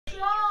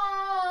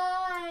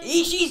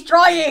Ishi's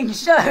trying!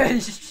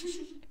 Shush!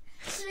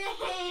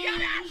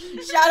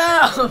 Shut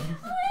up! Shut up!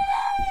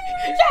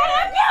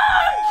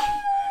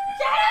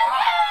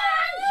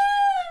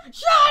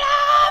 Shut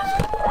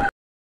up!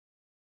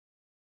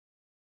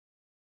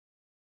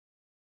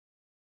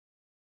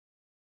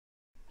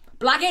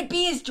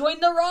 Blacket-BB has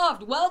joined the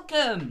raft.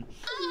 Welcome. Wait,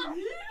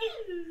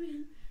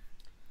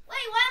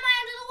 why am I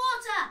under the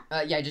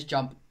water? Yeah, just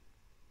jump.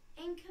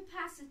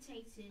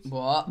 Incapacitated.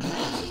 What?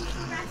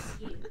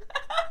 Rescue.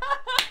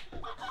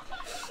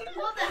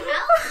 What the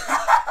hell?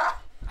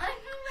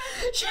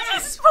 She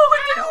just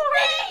spawned it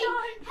already.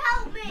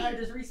 Help me! No,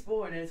 just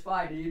respawn and it's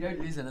fine. You don't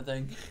lose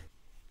anything.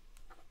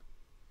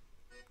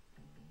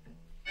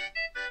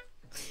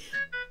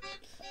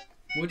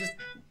 We'll just.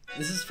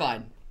 This is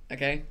fine,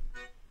 okay?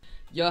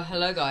 Yo,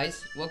 hello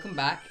guys. Welcome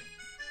back.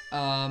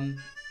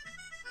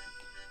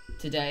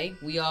 Today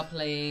we are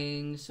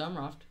playing some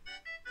Raft.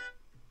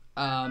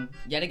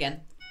 Yet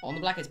again on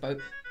the Blackets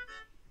boat.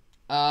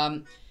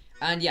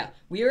 And yeah,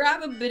 we are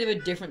at a bit of a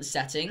different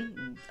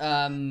setting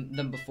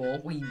than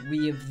before.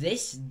 We have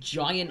this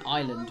giant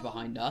island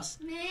behind us.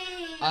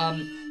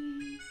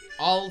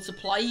 I'll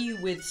supply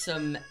you with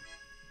some,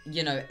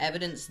 you know,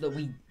 evidence that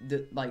we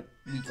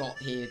got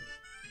here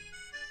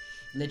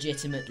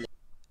legitimately.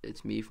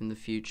 It's me from the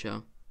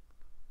future.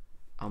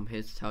 I'm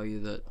here to tell you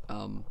that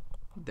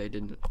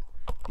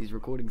these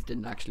recordings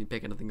didn't actually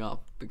pick anything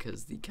up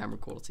because the camera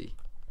quality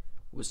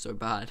was so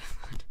bad.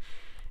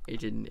 It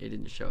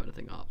didn't show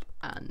anything up,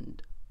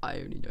 and I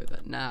only know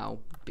that now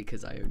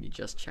because I only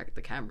just checked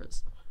the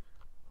cameras.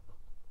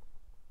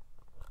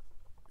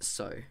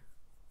 So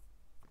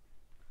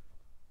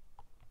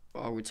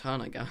I'll return,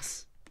 I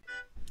guess.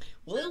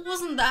 Well, it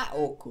wasn't that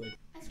awkward.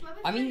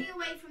 I mean,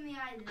 away from the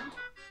island.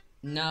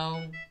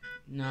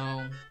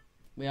 No,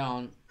 we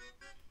aren't.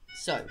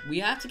 So we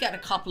have to get a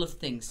couple of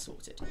things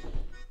sorted.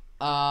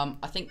 I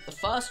think the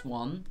first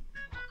one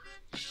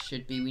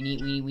should be we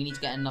need to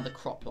get another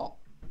crop lot.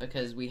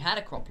 Because we had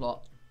a crop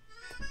lot,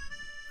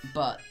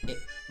 but it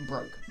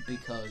broke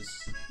because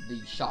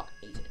the shark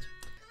ate it.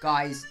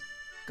 Guys,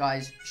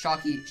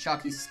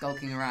 Sharky's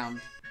skulking around.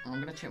 I'm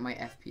gonna check my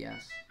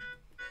FPS.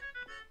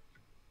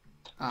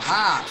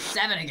 Aha,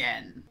 7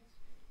 again.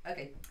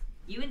 Okay,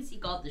 UNC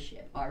got the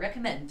ship. I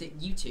recommend that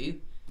you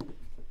two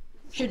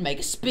should make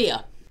a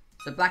spear.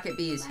 So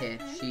Blacket-BB is here.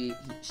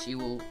 She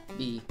will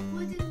be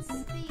Wooden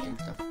spear. doing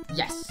stuff.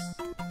 Yes,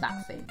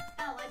 that thing.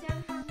 Oh, I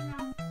don't have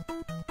enough.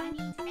 I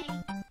need 8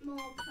 more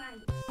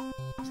planks.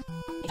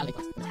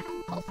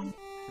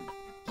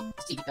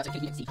 See, that's a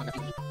good see.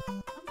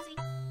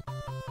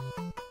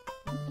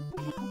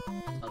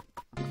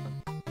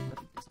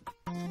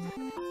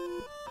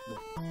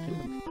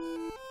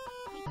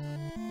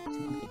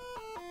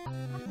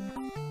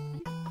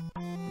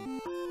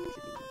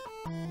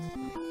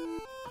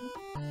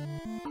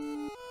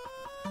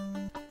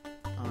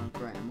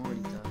 Great, I'm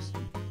already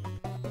thirsty.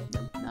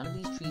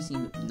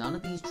 None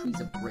of these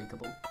trees are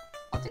breakable.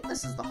 I think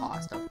this is the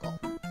hardest I've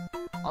gotten.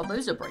 Oh,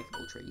 those are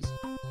breakable trees.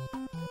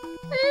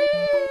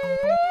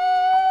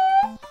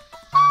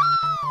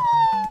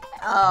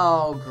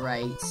 Oh,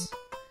 great.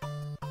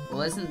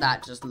 Well, isn't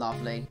that just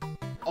lovely?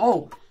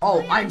 Oh,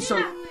 I'm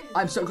so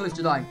close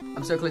to dying.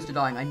 I'm so close to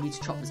dying. I need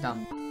to chop this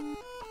down.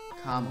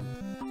 Come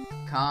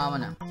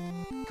on now.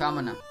 Come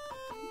on now.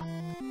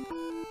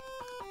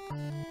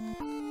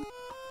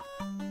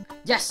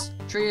 Yes,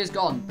 tree is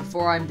gone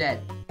before I'm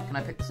dead. Can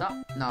I pick this up?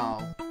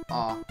 No.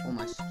 Oh,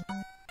 almost.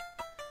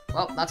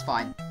 Well, that's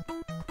fine.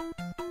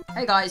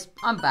 Hey guys,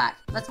 I'm back.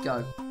 Let's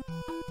go.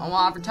 I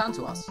want to return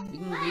to us.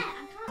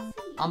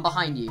 I'm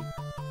behind you.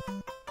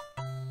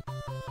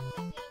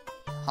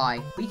 Hi,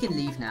 we can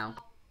leave now.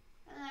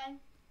 Hello.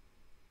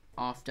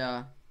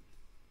 After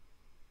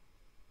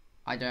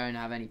I don't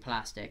have any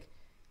plastic.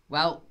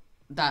 Well,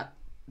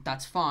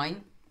 that's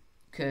fine,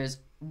 because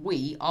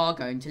we are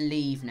going to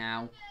leave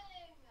now.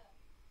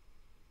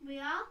 We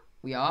are?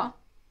 We are?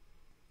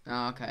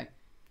 Oh, okay.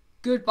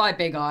 Goodbye,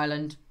 Big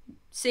Island.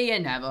 See you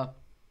never.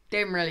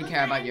 Didn't really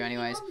care about you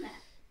anyways.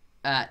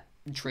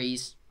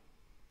 Trees.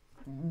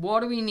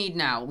 What do we need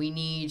now? We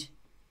need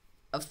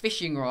a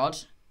fishing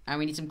rod, and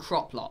we need some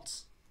crop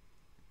lots.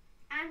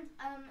 And,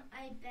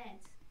 a bed.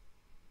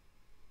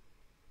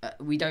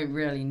 We don't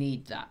really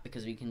need that,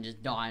 because we can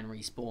just die and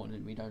respawn,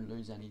 and we don't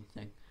lose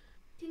anything.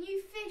 Can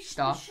you fish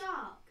Stuff. the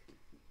shark?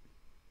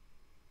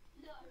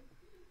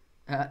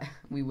 No.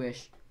 We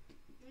wish.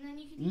 And then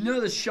you can You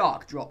know the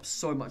shark drops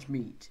so much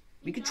meat.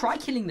 We could try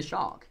killing the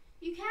shark.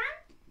 You can?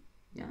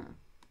 Yeah.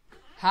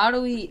 How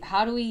do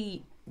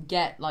we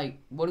get, like,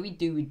 what do we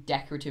do with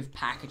decorative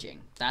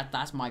packaging?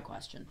 That's my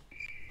question.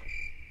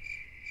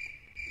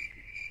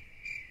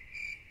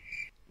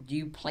 Do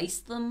you place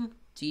them?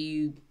 Do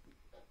you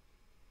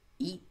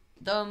eat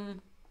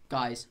them?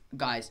 Guys,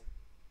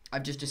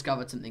 I've just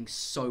discovered something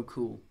so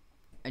cool.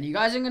 And you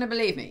guys aren't going to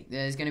believe me.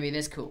 There's going to be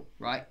this cool,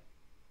 right?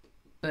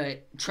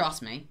 But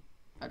trust me,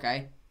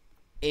 okay?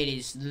 It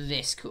is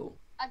this cool.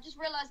 I've just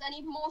realised I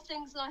need more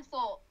things than I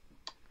thought.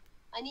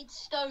 I need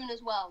stone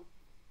as well.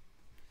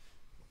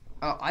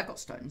 Oh, I've got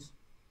stones.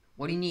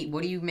 What do you need?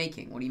 What are you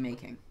making? What are you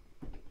making?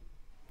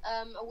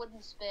 A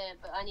wooden spear,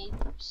 but I need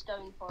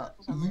stone for it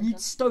for some You reason. need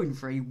stone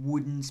for a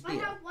wooden I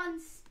spear. have 1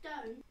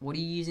 stone. What are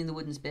you using the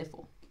wooden spear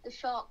for? The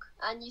shark,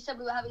 and you said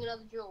we were having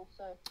another duel,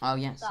 so Oh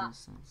yes, That.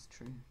 yes, that's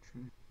true,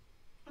 true.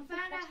 I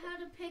found out how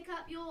to pick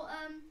up your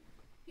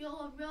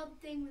rod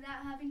thing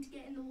without having to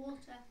get in the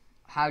water.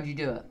 How'd you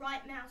do it?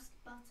 Right mouse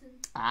button.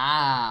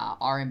 Ah,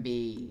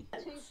 R&B.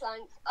 2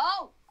 planks.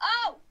 Oh!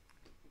 Oh!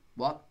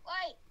 What?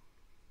 Wait!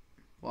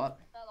 What?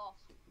 I fell off.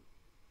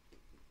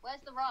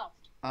 Where's the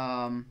raft?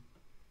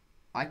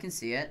 I can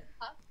see it.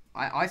 Huh?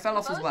 I fell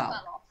off as Both well.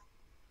 fell off.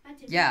 I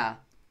did. Yeah.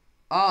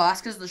 Oh,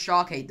 that's because the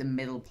shark ate the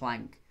middle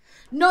plank.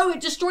 No, it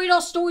destroyed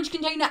our storage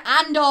container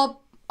and our...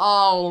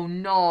 Oh,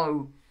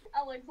 no.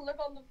 Alex, look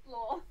on the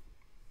floor.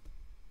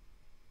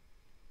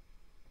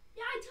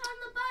 Yeah, I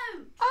timed the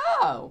boat.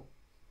 Oh.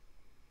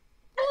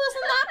 Well,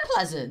 isn't that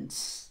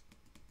pleasant?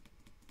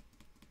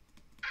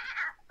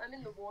 I'm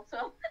in the water.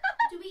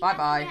 Do we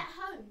Bye-bye. ever get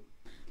home?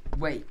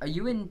 Wait, are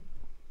you in...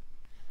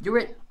 You're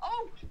in...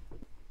 Oh!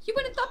 You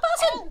in that button?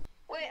 Oh!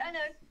 Wait, I know.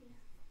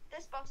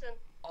 This button.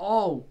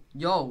 Oh,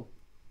 yo.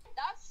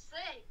 That's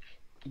sick.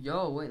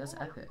 Yo, wait, that's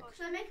epic.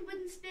 Should I make a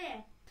wooden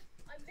spear?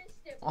 I missed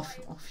it.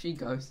 Off she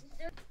goes.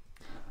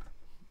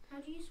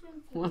 How do you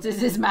swim? What is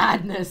this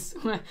madness?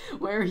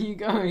 Where are you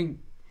going?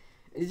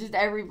 It's just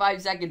every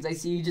 5 seconds I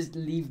see you just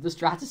leave the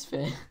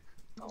stratosphere.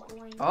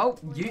 Oh,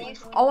 you...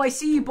 Oh, I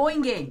see you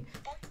boinging.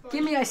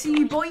 Gimme, I see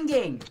you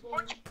boinging.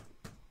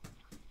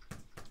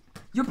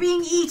 You're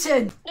being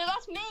eaten. No,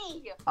 that's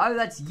me. Oh,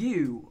 that's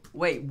you.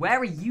 Wait, where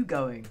are you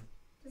going?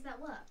 Does that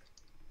work?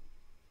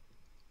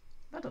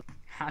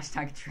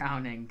 Hashtag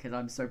drowning, because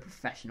I'm so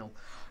professional.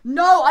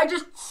 No, I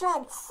just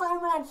chugged so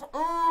much.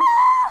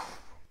 I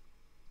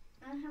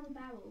don't have a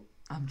barrel.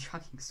 I'm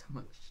chugging so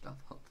much stuff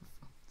up the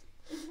front.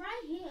 It's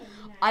right here,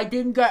 you know. I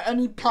didn't get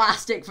any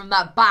plastic from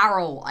that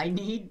barrel. I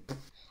need...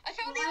 I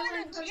found Well, I the went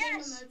island. for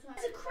Yes.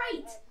 It's a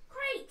crate.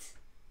 Crate.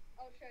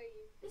 I'll show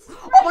you. This is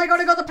Oh my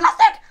god, I got the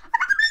plastic! I got the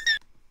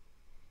plastic!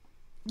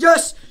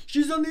 Yes!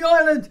 She's on the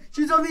island!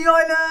 She's on the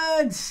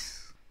island!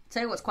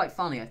 Tell you what's quite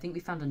funny, I think we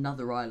found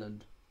another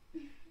island.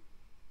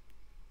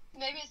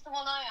 Maybe it's the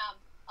one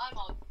I'm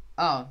on.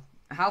 Oh,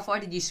 how far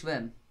did you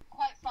swim?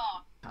 Quite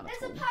far.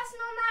 There's a person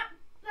on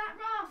that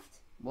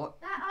raft.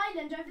 What? That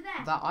island over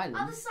there. That island?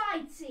 Other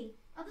side, see.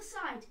 Other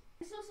side.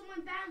 I saw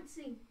someone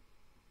bouncing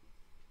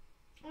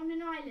on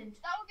an island.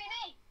 That would be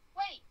me.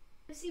 Wait.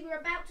 See, we're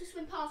about to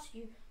swim past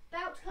you.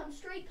 About to come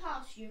straight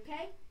past you,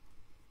 okay?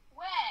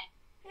 Where?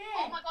 Here.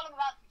 Oh my god, I'm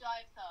about to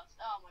die of thirst.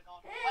 Oh my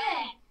god. Here.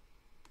 Where?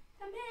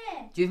 Come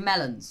here. Do you have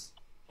melons?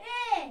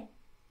 Here.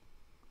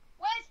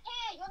 Where's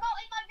here? You're not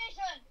in my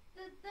vision.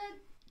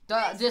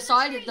 The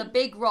side of the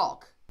big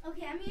rock.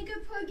 Okay, I'm gonna go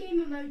pro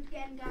gamer mode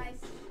again, guys.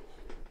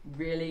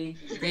 Really?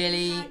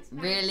 Really?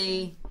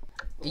 Really?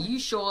 Are you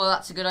sure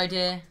that's a good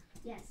idea?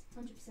 Yes,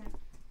 100%.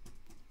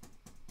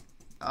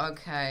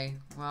 Okay,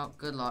 well,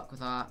 good luck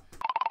with that.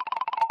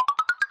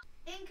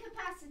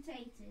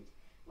 Incapacitated.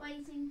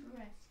 Waiting for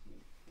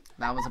rescue.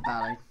 That was a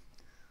bad idea.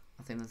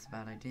 I think that's a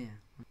bad idea.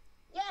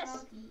 Yes.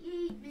 Doggy,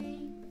 eat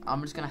me.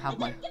 I'm just gonna have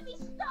my... Give me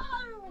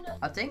stone.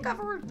 I think I've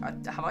already...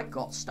 Have I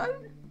got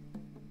stone?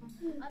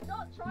 I'm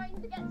not trying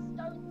to get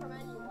stone from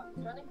anyone.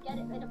 I'm trying to get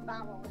it in a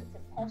barrel. It's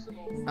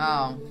impossible.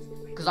 Oh,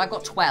 because I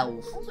got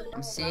 12. Also,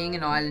 I'm seeing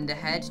an island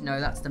ahead. No,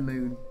 that's the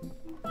moon.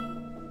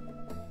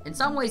 In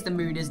some ways, the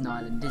moon is an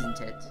island, isn't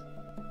it?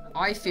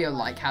 I feel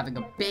like having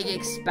a big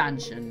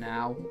expansion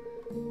now.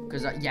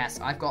 Because,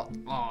 yes, I've got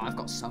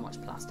so much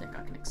plastic.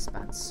 I can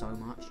expand so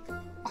much.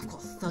 I've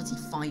got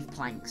 35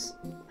 planks.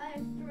 I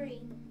have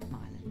 3.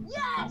 Island.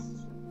 Yes.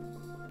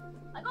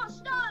 I got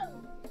stone.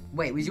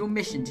 Wait, was your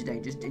mission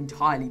today just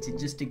entirely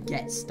to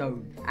get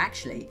stone?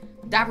 Actually,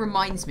 that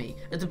reminds me.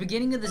 At the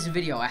beginning of this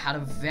video, I had a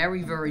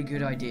very, very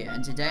good idea.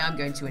 And today I'm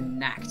going to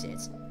enact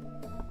it.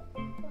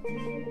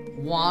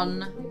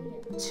 1,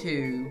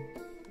 2,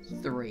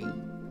 3.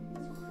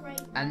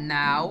 And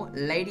now,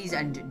 ladies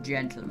and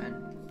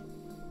gentlemen,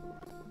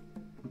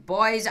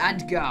 boys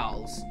and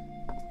girls,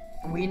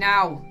 we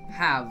now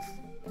have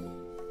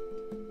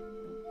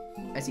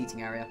a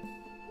seating area.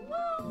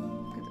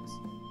 Look at this.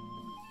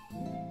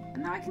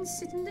 And now I can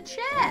sit in the chair.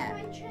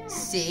 My chair.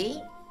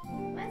 See?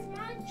 Where's my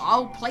chair?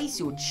 I'll place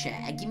your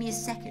chair. Give me a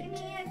second.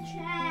 Give me a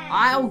chair.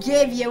 I'll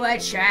give you a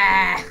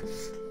chair.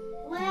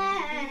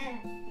 Where?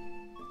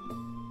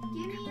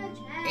 Give me a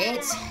chair.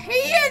 It's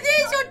here.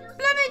 There's your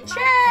blooming chair.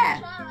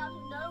 Chair out of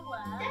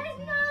nowhere. There's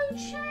no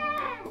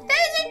chair.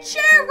 There's a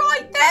chair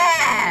right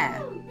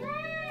there. Oh,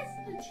 there's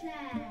the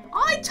chair.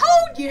 I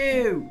told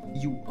you.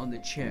 You on the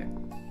chair.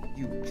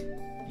 You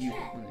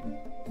Chair. on the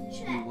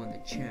Chair. you on the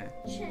chair.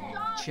 Chair.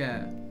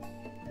 Chair.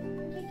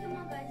 Okay, come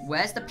on, guys.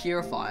 Where's the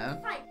purifier?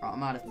 Right. Right,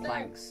 I'm out of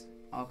planks.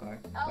 I'll go.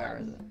 Oh. Where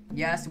is it?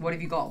 Yes. What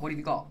have you got? What have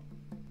you got?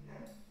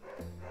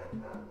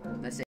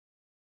 Let's see.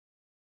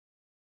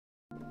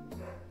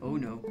 Oh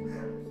no.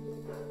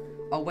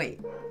 Oh wait.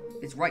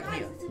 It's right Guys,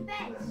 here. it's a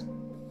bed.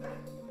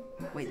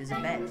 Wait, there's a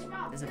bed.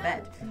 There's a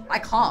bed. I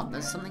can't.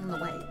 There's something in the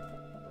way.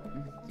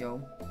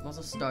 Yo, lots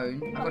of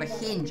stone. I got a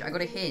hinge. I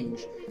got a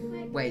hinge.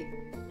 Wait.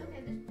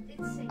 Okay,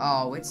 it's safe.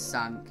 Oh, it's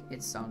sunk.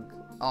 It's sunk.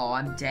 Oh,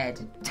 I'm dead.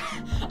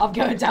 I'm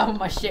going down with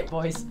my shit,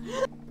 boys.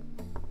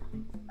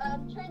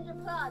 Change of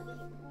plan.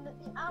 The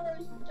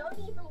arrows don't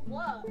even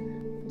work.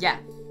 Yeah.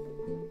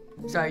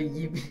 So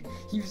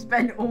you've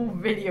spent all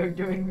video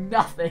doing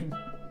nothing.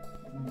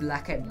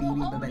 Blacket-BB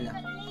Oh,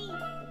 Babella.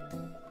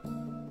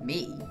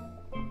 Me?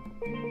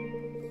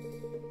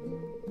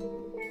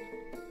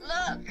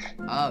 Look,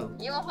 Oh.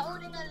 you're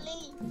holding a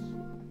leaf.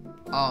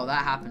 Oh,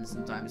 that happens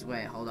sometimes.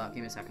 Wait, hold up.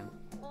 Give me a second.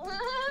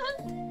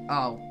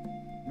 Oh.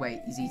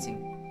 Wait, he's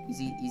eating.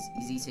 He's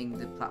eating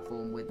the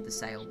platform with the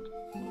sail.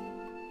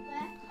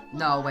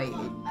 No, wait.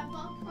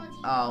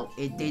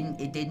 It didn't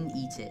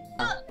eat it.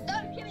 No,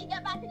 Kimmy,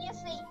 get back in your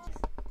seat.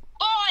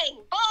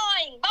 Boing,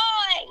 boing,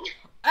 boing.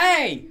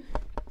 Hey!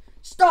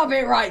 Stop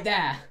it right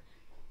there!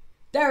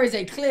 There is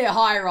a clear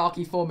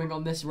hierarchy forming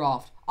on this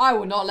raft. I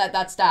will not let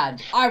that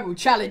stand. I will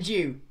challenge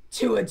you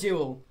to a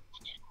duel.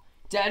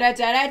 Da da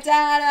da da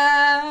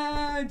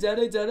da da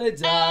da da da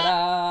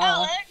da.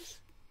 Alex.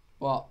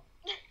 What?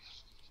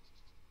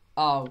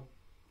 Oh.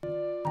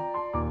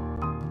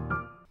 Boing,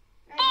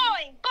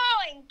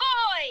 boing,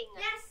 boing.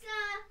 Yes,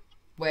 sir.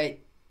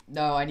 Wait.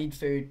 No, I need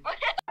food.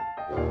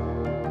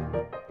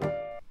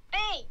 B,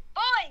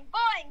 boing,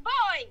 boing,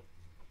 boing.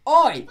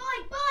 Oi!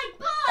 Boy, boy,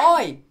 boy.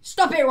 Oi!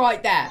 Stop it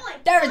right there!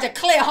 There is a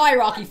clear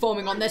hierarchy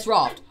forming on this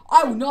raft.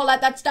 I will not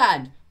let that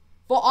stand.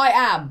 For I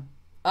am,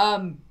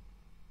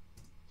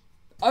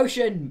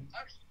 Ocean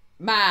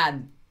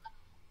Man.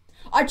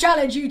 I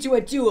challenge you to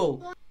a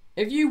duel.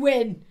 If you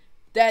win,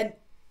 then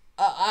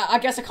I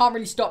guess I can't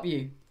really stop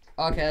you.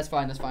 Okay, that's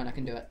fine, I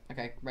can do it.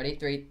 Okay, ready?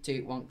 3,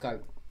 2, 1,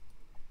 go.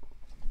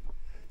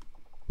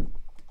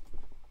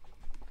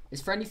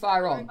 Is friendly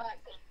fire on?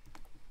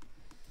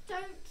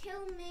 Don't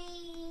kill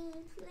me,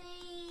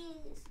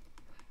 please.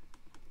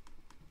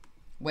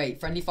 Wait,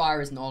 friendly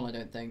fire isn't on, I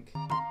don't think.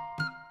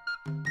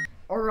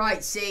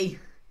 Alright, see.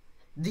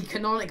 The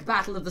canonic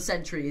battle of the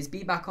century. Is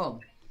B back on?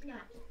 No.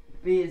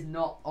 B is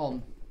not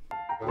on.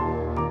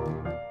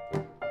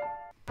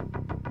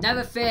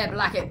 Never fear,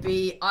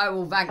 Blacket-BB. I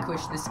will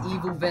vanquish this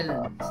evil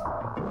villain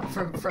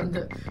from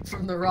the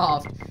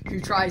raft who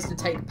tries to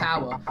take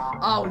power.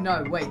 Oh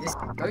no, wait, this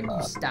don't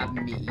you stab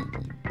me, you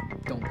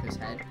donker's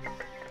head.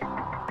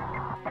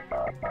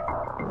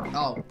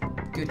 Oh,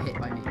 good hit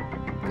by me.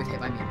 Good hit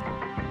by me.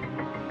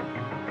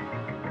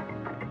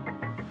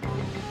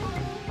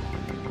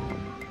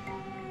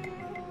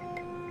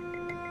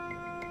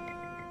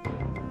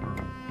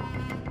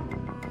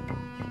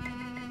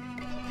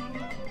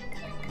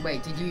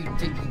 Wait,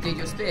 did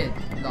your spear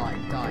die?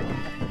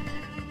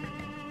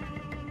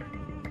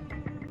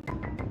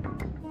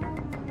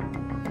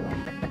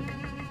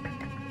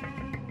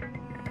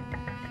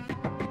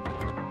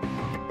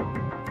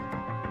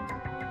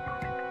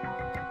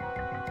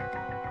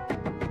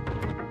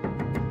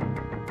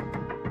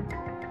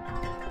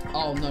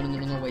 Oh no,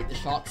 wait, the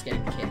shark's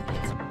getting hit.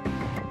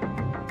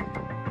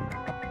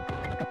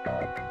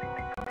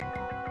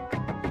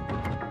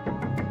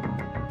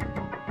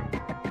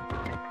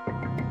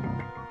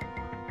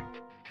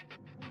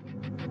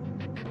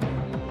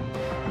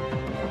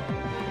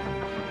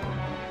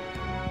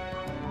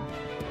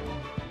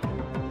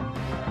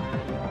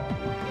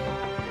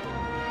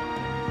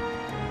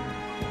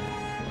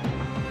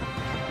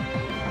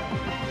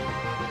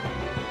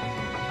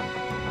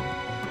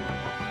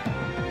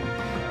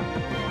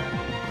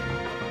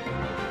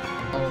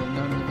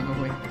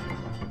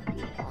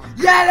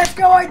 Yeah, let's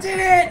go! I did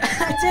it!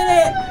 I did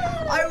it!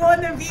 I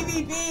won the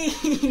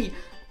PvP!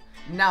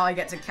 Now I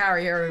get to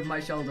carry her over my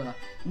shoulder.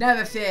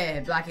 Never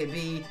fear,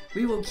 Blacket-BB.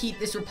 We will keep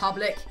this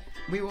republic.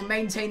 We will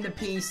maintain the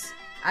peace.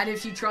 And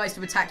if she tries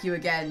to attack you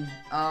again,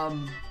 I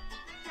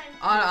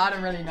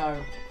don't really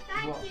know.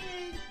 Thank you.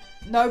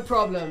 No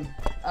problem.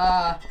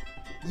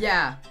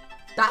 Yeah.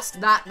 That's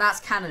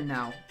canon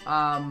now.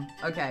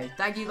 Okay.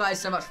 Thank you guys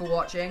so much for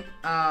watching.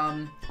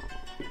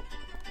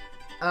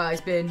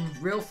 It's been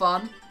real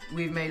fun.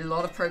 We've made a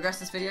lot of progress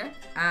this video,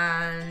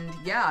 and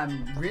yeah,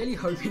 I'm really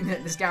hoping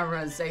that this camera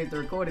has saved the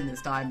recording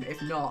this time.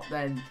 If not,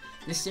 then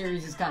this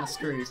series is kind of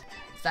screwed.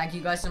 Thank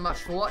you guys so much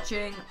for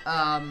watching.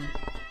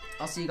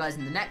 I'll see you guys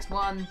in the next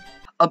one.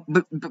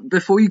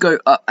 Before you go,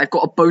 I've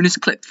got a bonus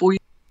clip for you.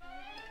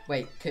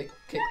 Wait, can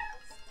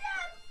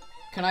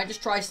I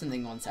just try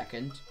something 1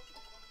 second?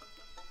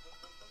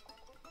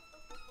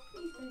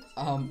 Please don't.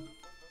 You're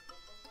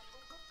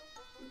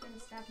gonna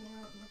stab me,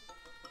 aren't you?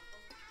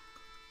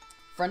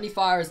 Friendly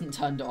fire isn't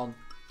turned on.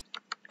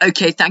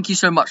 Okay, thank you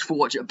so much for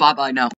watching. Bye bye now.